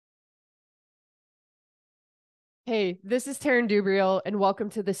Hey, this is Taryn Dubriel, and welcome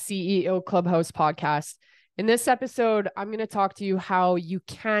to the CEO Clubhouse podcast. In this episode, I'm going to talk to you how you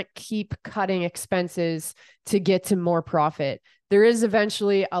can't keep cutting expenses to get to more profit. There is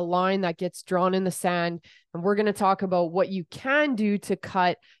eventually a line that gets drawn in the sand, and we're going to talk about what you can do to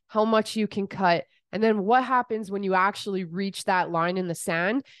cut, how much you can cut, and then what happens when you actually reach that line in the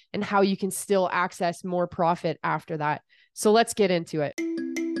sand and how you can still access more profit after that. So let's get into it.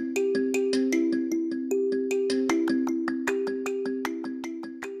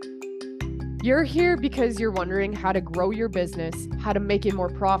 You're here because you're wondering how to grow your business, how to make it more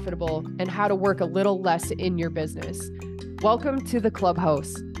profitable, and how to work a little less in your business. Welcome to the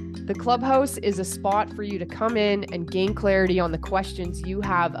Clubhouse. The Clubhouse is a spot for you to come in and gain clarity on the questions you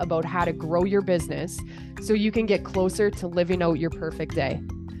have about how to grow your business so you can get closer to living out your perfect day.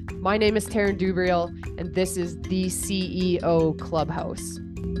 My name is Taryn Dubriel, and this is the CEO Clubhouse.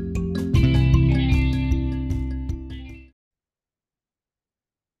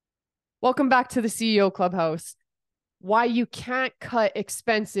 Welcome back to the CEO Clubhouse. Why you can't cut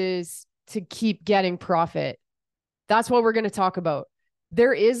expenses to keep getting profit. That's what we're going to talk about.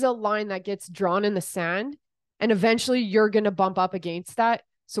 There is a line that gets drawn in the sand, and eventually you're going to bump up against that.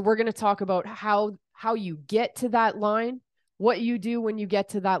 So we're going to talk about how you get to that line, what you do when you get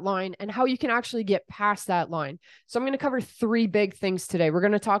to that line, and how you can actually get past that line. So I'm going to cover three big things today. We're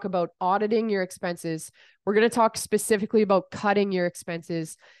going to talk about auditing your expenses. We're going to talk specifically about cutting your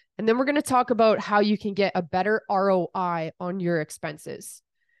expenses. And then we're going to talk about how you can get a better ROI on your expenses.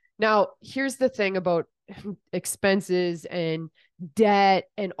 Now, here's the thing about expenses and debt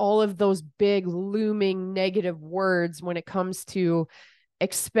and all of those big looming negative words when it comes to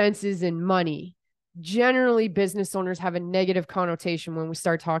expenses and money. Generally, business owners have a negative connotation when we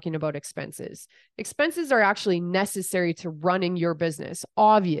start talking about expenses. Expenses are actually necessary to running your business,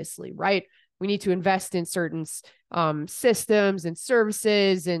 obviously, right? We need to invest in certain systems and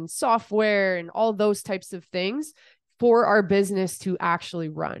services and software and all those types of things for our business to actually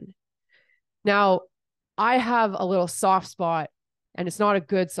run. Now, I have a little soft spot, and it's not a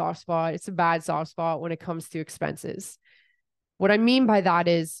good soft spot. It's a bad soft spot when it comes to expenses. What I mean by that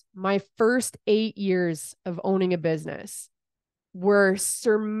is my first 8 years of owning a business were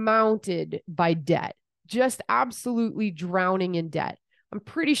surmounted by debt, just absolutely drowning in debt. I'm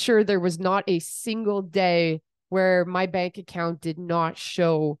pretty sure there was not a single day where my bank account did not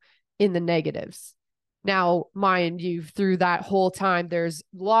show in the negatives. Now, mind you, through that whole time, there's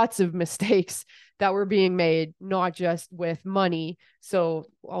lots of mistakes that were being made, not just with money. So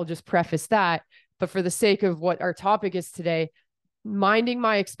I'll just preface that. But for the sake of what our topic is today, minding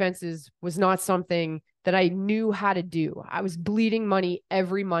my expenses was not something that I knew how to do. I was bleeding money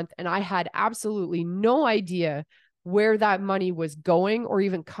every month, and I had absolutely no idea where that money was going or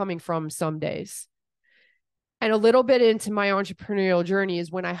even coming from some days. And a little bit into my entrepreneurial journey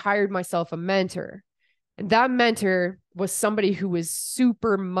is when I hired myself a mentor. And that mentor was somebody who was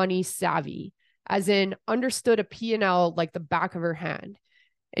super money savvy, as in understood a P&L like the back of her hand.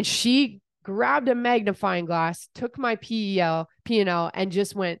 And she grabbed a magnifying glass, took my P&L, and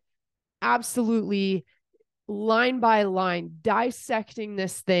just went absolutely line by line, dissecting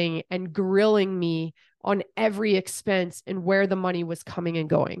this thing and grilling me on every expense and where the money was coming and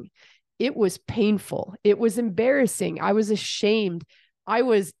going. It was painful. It was embarrassing. I was ashamed. I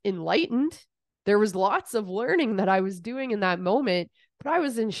was enlightened. There was lots of learning that I was doing in that moment, but I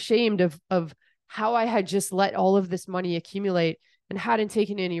was ashamed of how I had just let all of this money accumulate and hadn't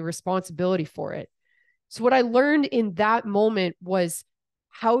taken any responsibility for it. So what I learned in that moment was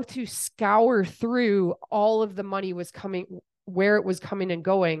how to scour through all of the money was coming, where it was coming and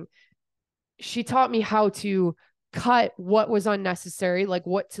going. She taught me how to cut what was unnecessary, like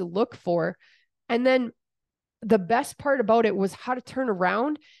what to look for. And then the best part about it was how to turn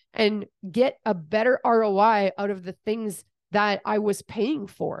around and get a better ROI out of the things that I was paying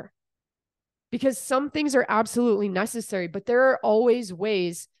for. Because some things are absolutely necessary, but there are always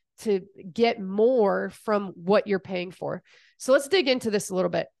ways to get more from what you're paying for. So let's dig into this a little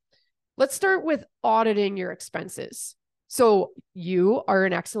bit. Let's start with auditing your expenses. So you are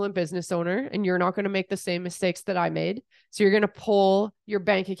an excellent business owner, and you're not going to make the same mistakes that I made. So you're going to pull your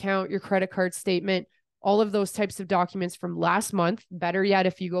bank account, your credit card statement, all of those types of documents from last month. Better yet,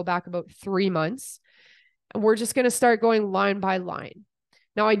 if you go back about 3 months, and we're just going to start going line by line.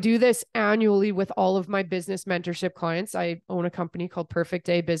 Now, I do this annually with all of my business mentorship clients. I own a company called Perfect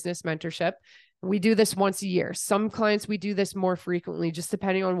Day Business Mentorship. We do this once a year. Some clients, we do this more frequently, just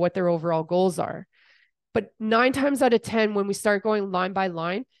depending on what their overall goals are. But 9 times out of 10, when we start going line by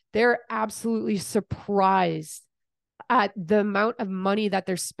line, they're absolutely surprised at the amount of money that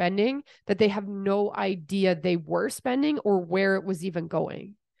they're spending that they have no idea they were spending or where it was even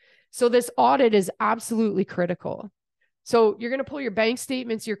going. So this audit is absolutely critical. So you're going to pull your bank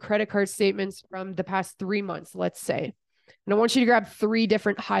statements, your credit card statements from the past 3 months, let's say. And I want you to grab 3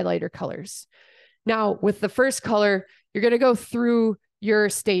 different highlighter colors. Now, with the first color, you're going to go through your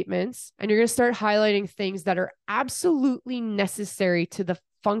statements and you're going to start highlighting things that are absolutely necessary to the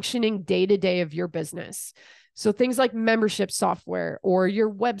functioning day-to-day of your business. So things like membership software or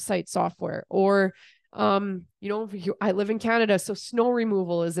your website software, or, I live in Canada, so snow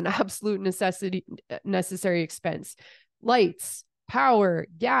removal is an absolute necessary expense. Lights, power,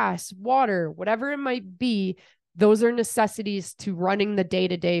 gas, water, whatever it might be, those are necessities to running the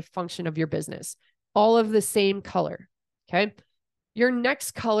day-to-day function of your business. All of the same color. Okay. Your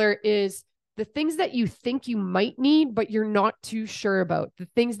next color is the things that you think you might need, but you're not too sure about. The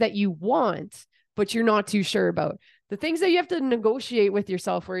things that you want, but you're not too sure about. The things that you have to negotiate with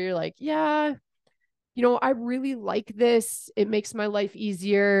yourself where you're like, yeah, I really like this. It makes my life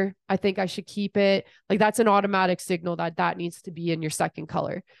easier. I think I should keep it. Like that's an automatic signal that needs to be in your second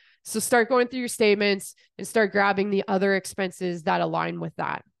color. So start going through your statements and start grabbing the other expenses that align with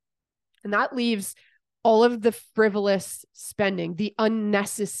that. And that leaves all of the frivolous spending, the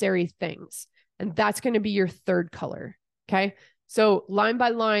unnecessary things. And that's going to be your third color. Okay. So line by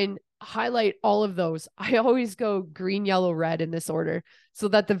line, highlight all of those. I always go green, yellow, red in this order so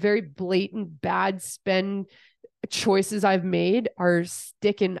that the very blatant bad spend choices I've made are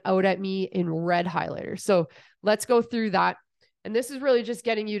sticking out at me in red highlighter. So let's go through that. And this is really just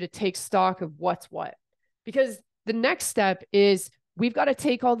getting you to take stock of what's what, because the next step is we've got to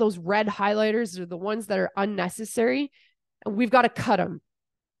take all those red highlighters, or the ones that are unnecessary, and we've got to cut them.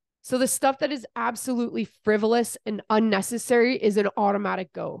 So the stuff that is absolutely frivolous and unnecessary is an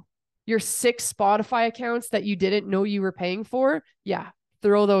automatic go. Your 6 Spotify accounts that you didn't know you were paying for, yeah,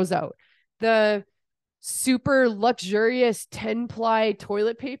 throw those out. The super luxurious 10-ply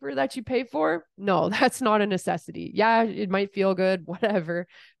toilet paper that you pay for, no, that's not a necessity. Yeah, it might feel good, whatever.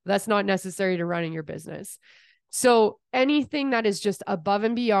 That's not necessary to running your business. So anything that is just above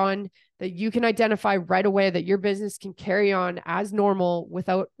and beyond that you can identify right away that your business can carry on as normal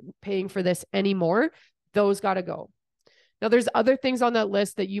without paying for this anymore, those got to go. Now, there's other things on that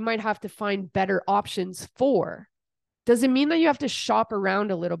list that you might have to find better options for. Doesn't mean that you have to shop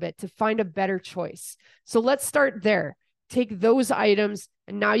around a little bit to find a better choice. So let's start there. Take those items,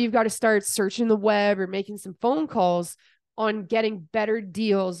 and now you've got to start searching the web or making some phone calls on getting better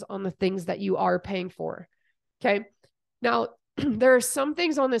deals on the things that you are paying for. Okay. Now, there are some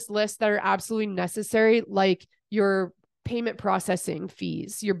things on this list that are absolutely necessary, like your payment processing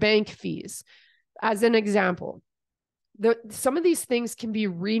fees, your bank fees. As an example, some of these things can be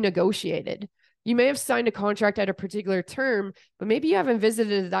renegotiated. You may have signed a contract at a particular term, but maybe you haven't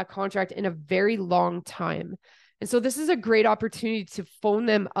visited that contract in a very long time. And so this is a great opportunity to phone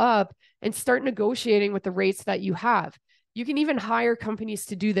them up and start negotiating with the rates that you have. You can even hire companies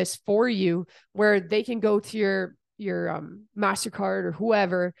to do this for you, where they can go to your MasterCard or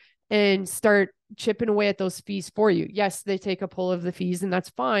whoever and start chipping away at those fees for you. Yes, they take a pull of the fees, and that's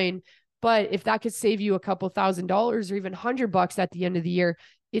fine. But if that could save you a couple $1,000s or even $100 at the end of the year,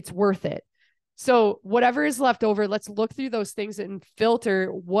 it's worth it. So whatever is left over, let's look through those things and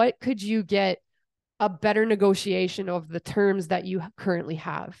filter what could you get a better negotiation of the terms that you currently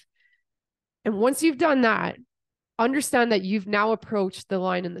have. And once you've done that, understand that you've now approached the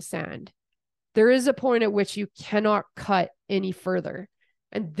line in the sand. There is a point at which you cannot cut any further.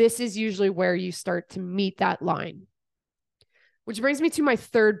 And this is usually where you start to meet that line. Which brings me to my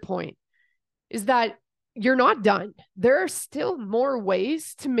third point, is that you're not done. There are still more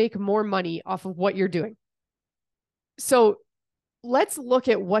ways to make more money off of what you're doing. So let's look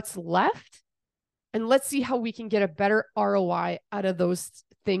at what's left and let's see how we can get a better ROI out of those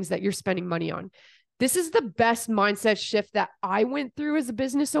things that you're spending money on. This is the best mindset shift that I went through as a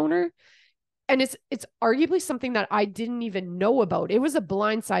business owner. And it's arguably something that I didn't even know about. It was a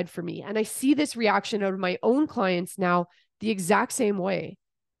blindside for me. And I see this reaction out of my own clients now the exact same way.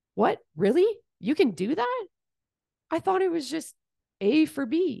 What? Really? You can do that? I thought it was just A for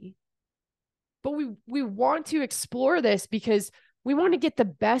B. But we want to explore this because we want to get the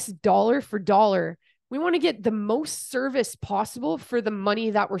best dollar for dollar. We want to get the most service possible for the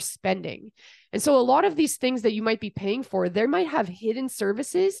money that we're spending. And so a lot of these things that you might be paying for, they might have hidden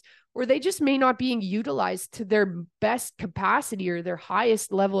services, or they just may not being utilized to their best capacity or their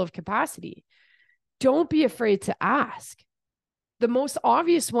highest level of capacity. Don't be afraid to ask. The most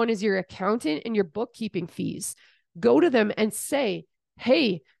obvious one is your accountant and your bookkeeping fees. Go to them and say,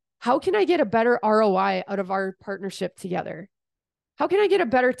 hey, How can I get a better ROI out of our partnership together? How can I get a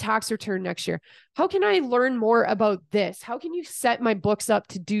better tax return next year? How can I learn more about this? How can you set my books up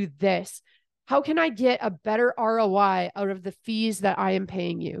to do this? How can I get a better ROI out of the fees that I am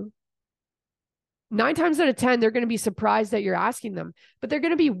paying you? 9 times out of 10, they're going to be surprised that you're asking them, but they're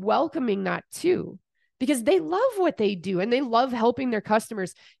going to be welcoming that too, because they love what they do and they love helping their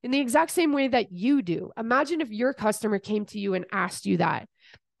customers in the exact same way that you do. Imagine if your customer came to you and asked you that.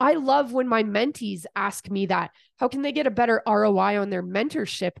 I love when my mentees ask me that. How can they get a better ROI on their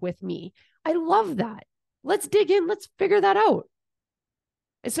mentorship with me? I love that. Let's dig in. Let's figure that out.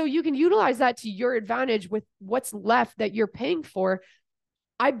 And so you can utilize that to your advantage with what's left that you're paying for.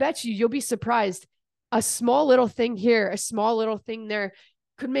 I bet you'll be surprised. A small little thing here, a small little thing there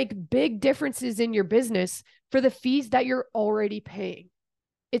could make big differences in your business for the fees that you're already paying.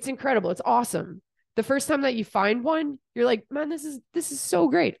 It's incredible. It's awesome. The first time that you find one, you're like, man, this is so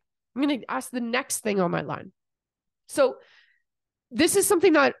great. I'm going to ask the next thing on my line. So this is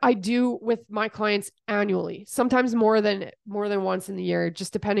something that I do with my clients annually, sometimes more than once in the year,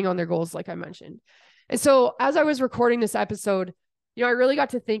 just depending on their goals, like I mentioned. And so as I was recording this episode, I really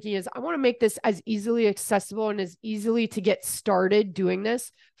got to thinking I want to make this as easily accessible and as easily to get started doing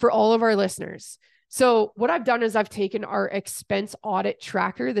this for all of our listeners. So what I've done is I've taken our expense audit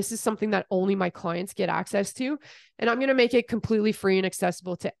tracker. This is something that only my clients get access to, and I'm going to make it completely free and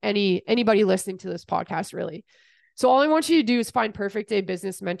accessible to anybody listening to this podcast, really. So all I want you to do is find Perfect Day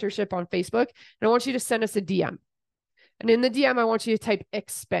Business Mentorship on Facebook, and I want you to send us a DM. And in the DM, I want you to type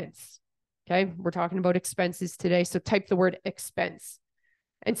expense. Okay. We're talking about expenses today. So type the word expense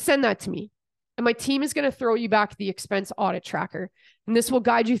and send that to me. And my team is going to throw you back the expense audit tracker. And this will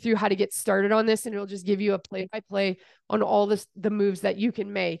guide you through how to get started on this. And it'll just give you a play-by-play on all the moves that you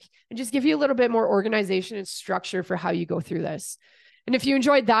can make and just give you a little bit more organization and structure for how you go through this. And if you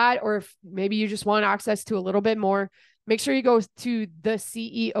enjoyed that, or if maybe you just want access to a little bit more, make sure you go to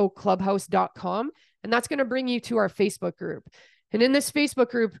theceoclubhouse.com, and that's going to bring you to our Facebook group. And in this Facebook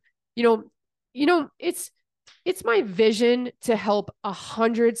group, it's my vision to help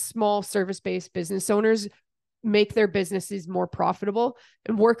 100 small service-based business owners make their businesses more profitable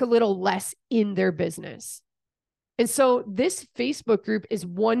and work a little less in their business. And so this Facebook group is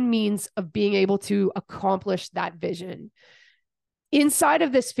one means of being able to accomplish that vision. Inside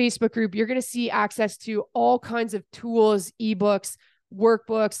of this Facebook group, you're going to see access to all kinds of tools, ebooks,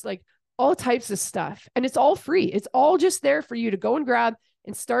 workbooks, like all types of stuff. And it's all free. It's all just there for you to go and grab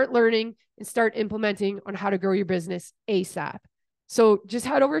and start learning and start implementing on how to grow your business ASAP. So just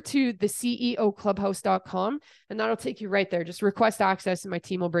head over to theceoclubhouse.com and that'll take you right there. Just request access and my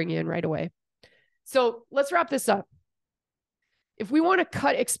team will bring you in right away. So let's wrap this up. If we want to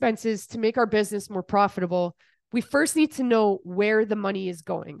cut expenses to make our business more profitable, we first need to know where the money is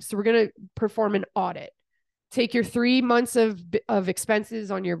going. So we're going to perform an audit. Take your 3 months of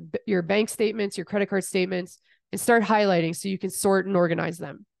expenses on your bank statements, your credit card statements, and start highlighting so you can sort and organize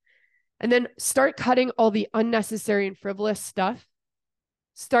them. And then start cutting all the unnecessary and frivolous stuff.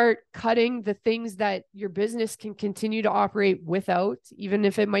 Start cutting the things that your business can continue to operate without, even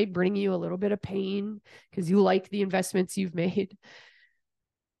if it might bring you a little bit of pain because you like the investments you've made.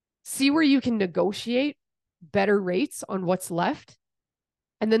 See where you can negotiate better rates on what's left.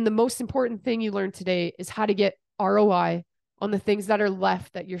 And then the most important thing you learned today is how to get ROI on the things that are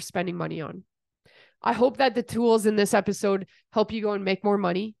left that you're spending money on. I hope that the tools in this episode help you go and make more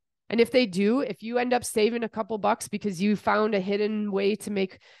money. And if they do, if you end up saving a couple bucks because you found a hidden way to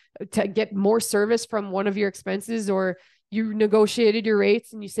get more service from one of your expenses, or you negotiated your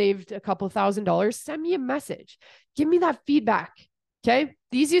rates and you saved a couple $1,000, send me a message. Give me that feedback. Okay.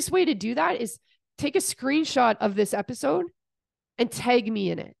 The easiest way to do that is take a screenshot of this episode and tag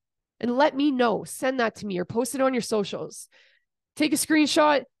me in it and let me know. Send that to me or post it on your socials. Take a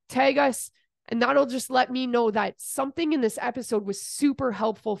screenshot, tag us, and that'll just let me know that something in this episode was super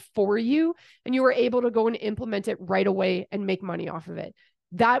helpful for you and you were able to go and implement it right away and make money off of it.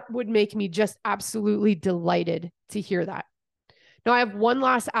 That would make me just absolutely delighted to hear that. Now, I have one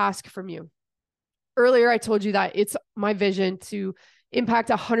last ask from you. Earlier, I told you that it's my vision to impact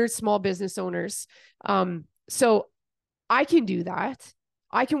 100 small business owners. So I can do that.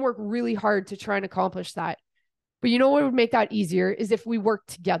 I can work really hard to try and accomplish that. But you know what would make that easier is if we work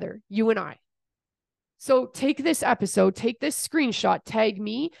together, you and I. So take this episode, take this screenshot, tag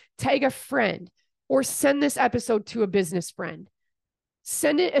me, tag a friend, or send this episode to a business friend.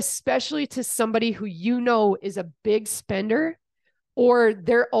 Send it especially to somebody who you know is a big spender, or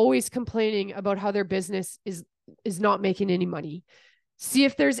they're always complaining about how their business is not making any money. See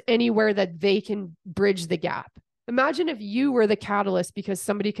if there's anywhere that they can bridge the gap. Imagine if you were the catalyst because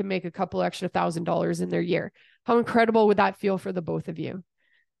somebody could make a couple extra $1,000 in their year. How incredible would that feel for the both of you?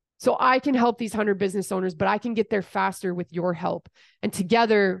 So I can help these 100 business owners, but I can get there faster with your help. And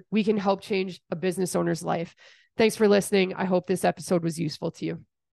together we can help change a business owner's life. Thanks for listening. I hope this episode was useful to you.